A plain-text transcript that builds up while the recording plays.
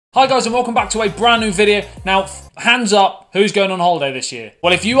Hi guys and welcome back to a brand new video. Now, hands up, who's going on holiday this year?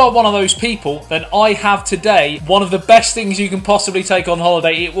 Well, if you are one of those people, then I have today one of the best things you can possibly take on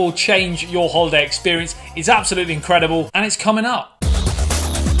holiday. It will change your holiday experience. It's absolutely incredible and it's coming up.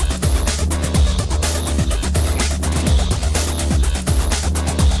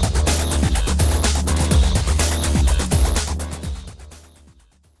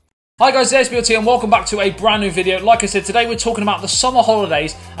 Hi guys, it's ASBYT and welcome back to a brand new video. Like I said, today we're talking about the summer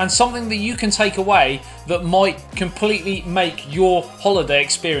holidays and something that you can take away that might completely make your holiday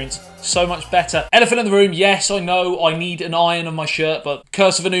experience so much better. Elephant in the room, yes, I know I need an iron on my shirt, but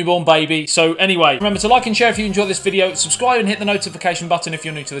curse of a newborn baby. So anyway, remember to like and share if you enjoyed this video, subscribe and hit the notification button if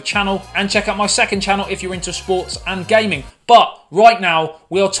you're new to the channel, and check out my second channel if you're into sports and gaming. But right now,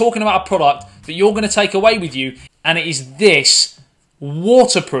 we are talking about a product that you're going to take away with you, and it is this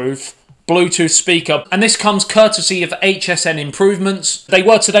waterproof Bluetooth speaker, and this comes courtesy of HSN Improvements. They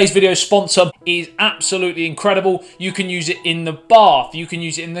were today's video sponsor. It is absolutely incredible. You can use it in the bath, you can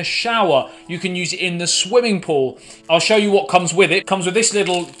use it in the shower, you can use it in the swimming pool. I'll show you what comes with it. It comes with this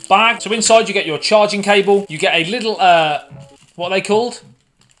little bag. So inside you get your charging cable, you get a little what are they called?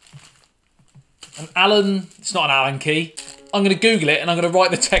 An Allen, it's not an Allen key. I'm going to Google it and I'm going to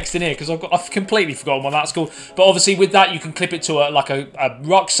write the text in here because I've completely forgotten what that's called. But obviously with that you can clip it to a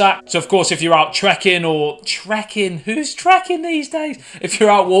rucksack. So of course if you're out trekking or who's trekking these days? If you're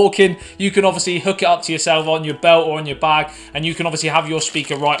out walking, you can obviously hook it up to yourself on your belt or on your bag, and you can obviously have your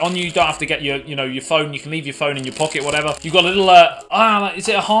speaker right on you. You don't have to get your phone. You can leave your phone in your pocket, whatever. You've got a little is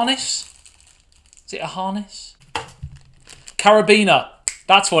it a harness? Is it a harness? Carabiner.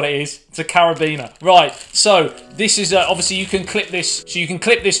 That's what it is. It's a carabiner. Right, so this is obviously you can clip this. So you can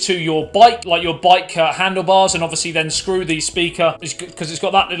clip this to your bike, like your bike handlebars, and obviously then screw the speaker, because it's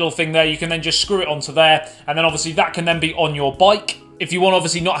got that little thing there. You can then just screw it onto there, and then obviously that can then be on your bike. If you want to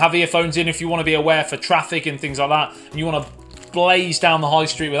obviously not have earphones in, if you want to be aware for traffic and things like that, and you want to blaze down the high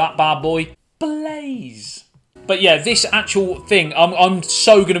street with that bad boy, blaze. But yeah, this actual thing, I'm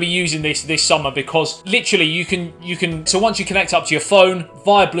so going to be using this summer, because literally you can, so once you connect up to your phone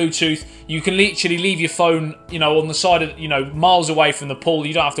via Bluetooth, you can literally leave your phone, on the side of, miles away from the pool.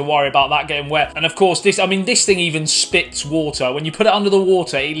 You don't have to worry about that getting wet. And of course this thing even spits water. When you put it under the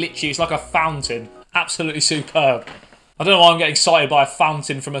water, it literally is like a fountain. Absolutely superb. I don't know why I'm getting excited by a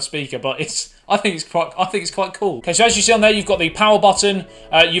fountain from a speaker, but I think it's quite cool. Okay, so as you see on there, you've got the power button.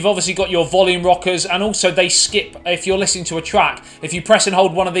 You've obviously got your volume rockers, and also they skip if you're listening to a track. If you press and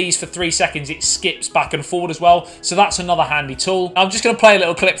hold one of these for 3 seconds, it skips back and forward as well. So that's another handy tool. I'm just going to play a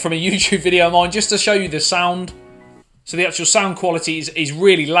little clip from a YouTube video of mine just to show you the sound. So the actual sound quality is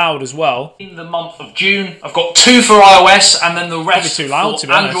really loud as well. In the month of June, I've got 2 for iOS and then the rest too loud,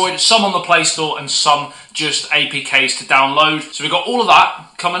 for Android, some on the Play Store and some just APKs to download. So we've got all of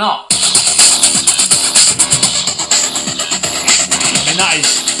that coming up. I mean, that is...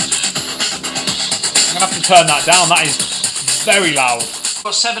 I'm going to have to turn that down. That is very loud. I've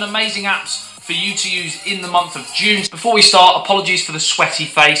got 7 amazing apps for you to use in the month of June. Before we start, apologies for the sweaty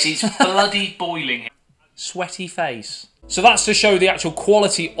face. It's bloody boiling. Sweaty face. So that's to show the actual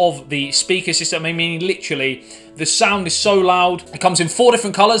quality of the speaker system. I mean, literally, the sound is so loud. It comes in 4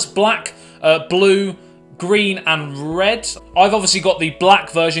 different colours: black, blue, green and red. I've obviously got the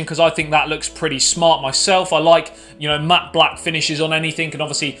black version because I think that looks pretty smart myself. I like, matte black finishes on anything, and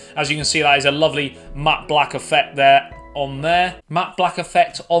obviously, as you can see, that is a lovely matte black effect there on there. Matte black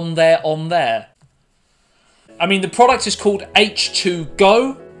effect on there. I mean, the product is called H2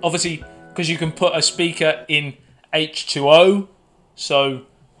 Go. Obviously, because you can put a speaker in H2O, so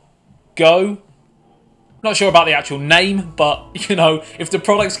go. Not sure about the actual name, but if the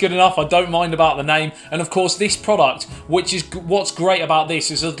product's good enough, I don't mind about the name. And of course, this product, which is what's great about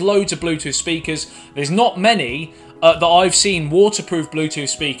this, is there's loads of Bluetooth speakers. There's not many that I've seen waterproof Bluetooth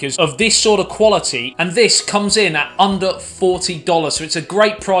speakers of this sort of quality, and this comes in at under $40, so it's a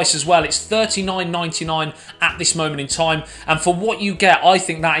great price as well. It's $39.99 at this moment in time, and for what you get, I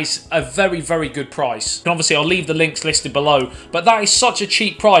think that is a very, very good price. And obviously, I'll leave the links listed below, but that is such a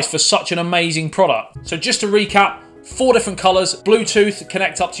cheap price for such an amazing product. So just to recap, 4 different colours, Bluetooth,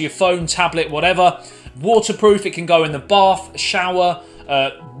 connect up to your phone, tablet, whatever. Waterproof, it can go in the bath, shower,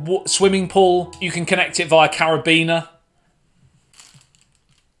 swimming pool. You can connect it via carabiner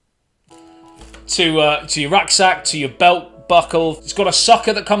to your rucksack, to your belt buckle. It's got a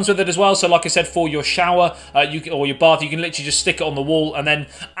sucker that comes with it as well. So like I said, for your shower or your bath, you can literally just stick it on the wall. And then,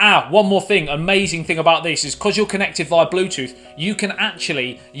 one more thing, amazing thing about this is because you're connected via Bluetooth, you can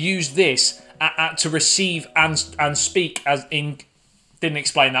actually use this to receive and speak as in Didn't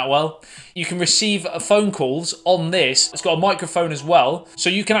explain that well. You can receive phone calls on this. It's got a microphone as well. So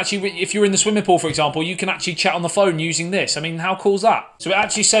you can actually, if you're in the swimming pool, for example, you can actually chat on the phone using this. I mean, how cool is that? So it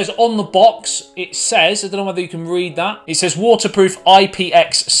actually says on the box, it says, I don't know whether you can read that. It says waterproof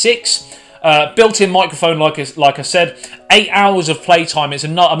IPX6. Built-in microphone, like I said. 8 hours of playtime is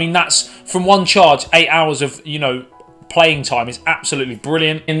enough. I mean, that's from one charge. 8 hours of, you know, playing time is absolutely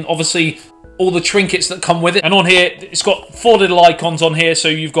brilliant. And obviously, all the trinkets that come with it. And on here, it's got 4 little icons on here. So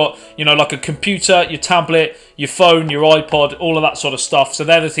you've got, you know, like a computer, your tablet, your phone, your iPod, all of that sort of stuff. So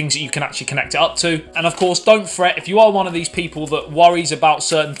they're the things that you can actually connect it up to. And of course, don't fret. If you are one of these people that worries about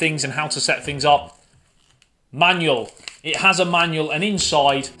certain things and how to set things up, manual. It has a manual, and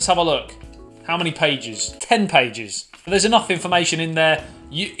inside, let's have a look. How many pages? 10 pages. There's enough information in there.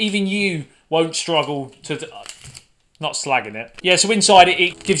 Even you won't struggle to... Not slagging it. Yeah, so inside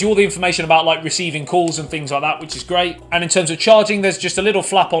it gives you all the information about like receiving calls and things like that, which is great. And in terms of charging, there's just a little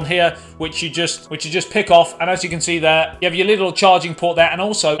flap on here, which you just pick off. And as you can see there, you have your little charging port there, and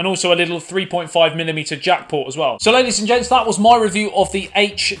also a little 3.5mm jack port as well. So ladies and gents, that was my review of the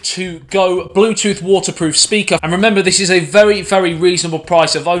H2Go Bluetooth waterproof speaker. And remember, this is a very, very reasonable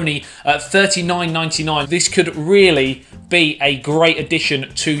price of only $39.99. This could really be a great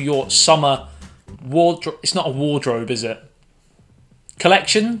addition to your summer wardrobe. It's not a wardrobe, is it?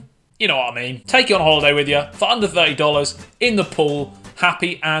 Collection? You know what I mean. Take it on holiday with you for under $30 in the pool,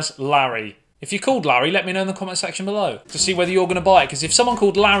 happy as Larry. If you're called Larry, let me know in the comment section below to see whether you're going to buy it, because if someone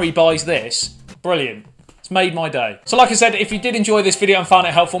called Larry buys this, brilliant. It's made my day. So like I said, if you did enjoy this video and found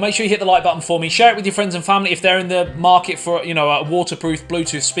it helpful, make sure you hit the like button for me. Share it with your friends and family if they're in the market for, you know, a waterproof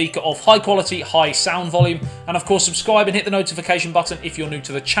Bluetooth speaker of high quality, high sound volume. And of course, subscribe and hit the notification button if you're new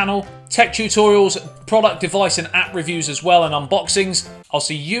to the channel. Tech tutorials, product, device and app reviews as well, and unboxings. I'll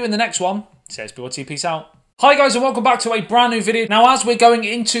see you in the next one. It's ASBYT, peace out. Hi guys, and welcome back to a brand new video. Now, as we're going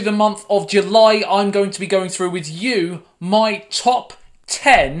into the month of July, I'm going to be going through with you my top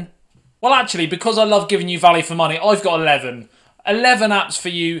 10. Well, actually, because I love giving you value for money, I've got 11. 11 apps for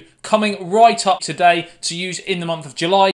you coming right up today to use in the month of July.